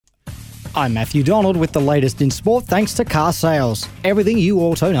I'm Matthew Donald with the latest in sport thanks to car sales. Everything you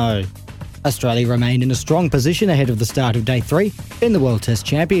auto know. Australia remained in a strong position ahead of the start of Day 3 in the World Test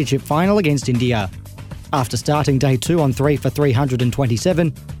Championship final against India. After starting Day 2 on 3 for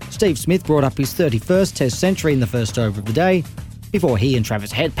 327, Steve Smith brought up his 31st Test century in the first over of the day, before he and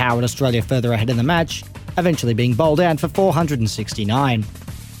Travis Head powered Australia further ahead in the match, eventually being bowled out for 469.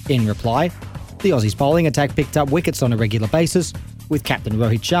 In reply, the Aussies' bowling attack picked up wickets on a regular basis, with captain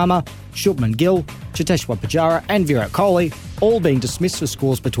Rohit Sharma, Shubman Gill, Cheteshwar Pujara and Virat Kohli all being dismissed for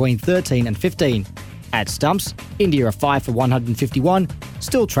scores between 13 and 15. At stumps, India are 5 for 151,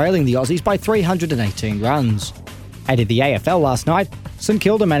 still trailing the Aussies by 318 runs. And in the AFL last night, St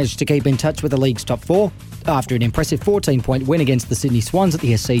Kilda managed to keep in touch with the league's top 4 after an impressive 14-point win against the Sydney Swans at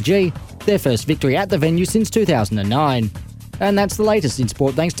the SCG, their first victory at the venue since 2009. And that's the latest in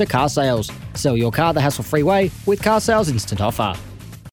sport thanks to car sales. Sell your car the hassle-free way with car sales instant offer.